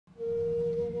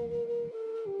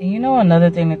And you know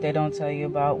another thing that they don't tell you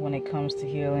about when it comes to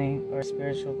healing or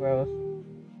spiritual growth?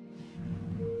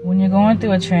 When you're going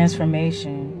through a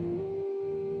transformation,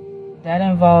 that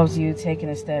involves you taking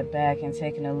a step back and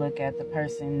taking a look at the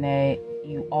person that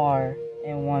you are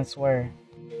and once were.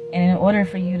 And in order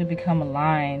for you to become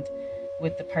aligned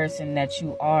with the person that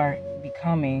you are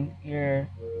becoming, your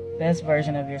best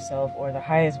version of yourself, or the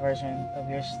highest version of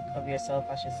yourself,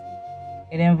 I should say,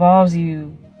 it involves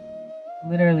you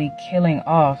literally killing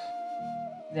off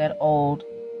that old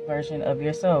version of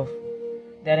yourself.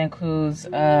 That includes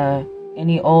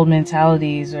any old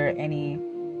mentalities or any,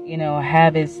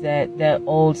 habits that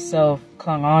old self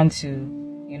clung on to.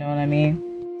 You know what I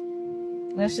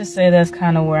mean? Let's just say that's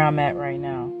kind of where I'm at right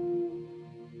now.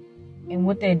 And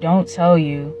what they don't tell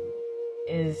you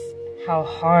is how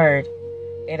hard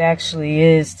it actually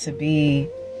is to be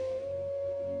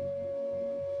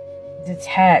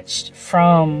detached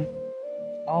from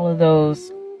all of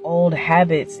those old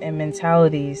habits and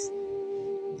mentalities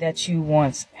that you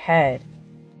once had.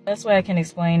 Best way I can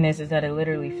explain this is that it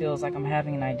literally feels like I'm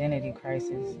having an identity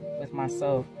crisis with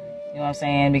myself. You know what I'm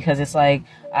saying? Because it's like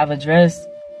I've addressed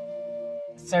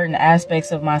certain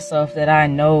aspects of myself that I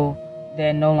know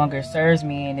that no longer serves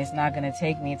me, and it's not going to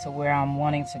take me to where I'm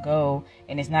wanting to go,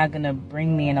 and it's not going to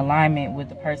bring me in alignment with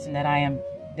the person that I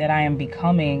am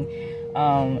becoming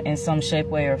in some shape,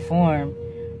 way, or form.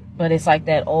 But it's like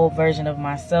that old version of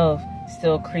myself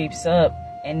still creeps up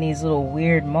in these little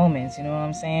weird moments, you know what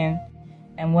I'm saying?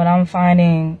 And what I'm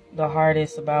finding the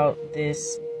hardest about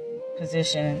this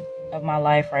position of my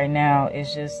life right now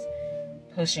is just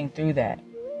pushing through that.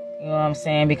 You know what I'm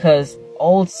saying? Because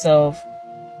old self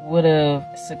would have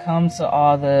succumbed to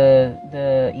all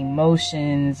the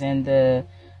emotions and the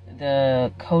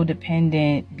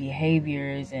codependent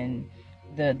behaviors and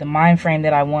the mind frame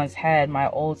that I once had. My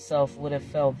old self would have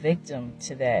fell victim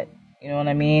to that. You know what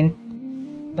I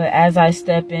mean? But as I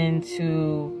step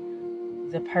into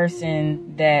the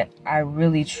person that I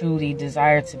really truly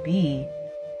desire to be,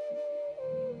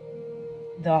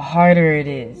 the harder it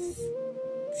is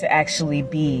to actually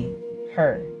be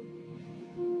her.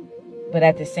 But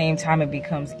at the same time, it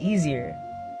becomes easier.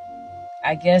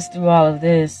 I guess through all of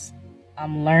this,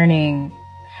 I'm learning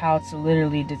how to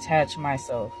literally detach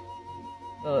myself.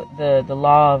 The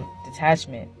law of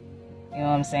detachment. You know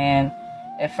what I'm saying?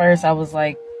 At first, I was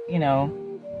like,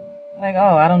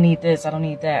 oh, I don't need this, I don't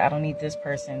need that, I don't need this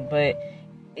person. But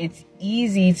it's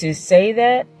easy to say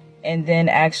that and then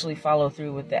actually follow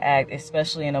through with the act,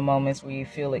 especially in the moments where you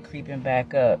feel it creeping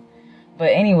back up.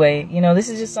 But anyway, this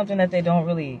is just something that they don't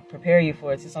really prepare you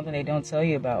for. It's just something they don't tell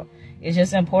you about. It's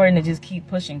just important to just keep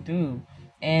pushing through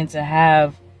and to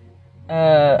have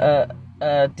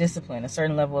a discipline, a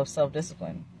certain level of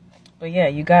self-discipline. But yeah,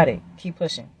 you got it. Keep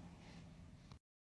pushing.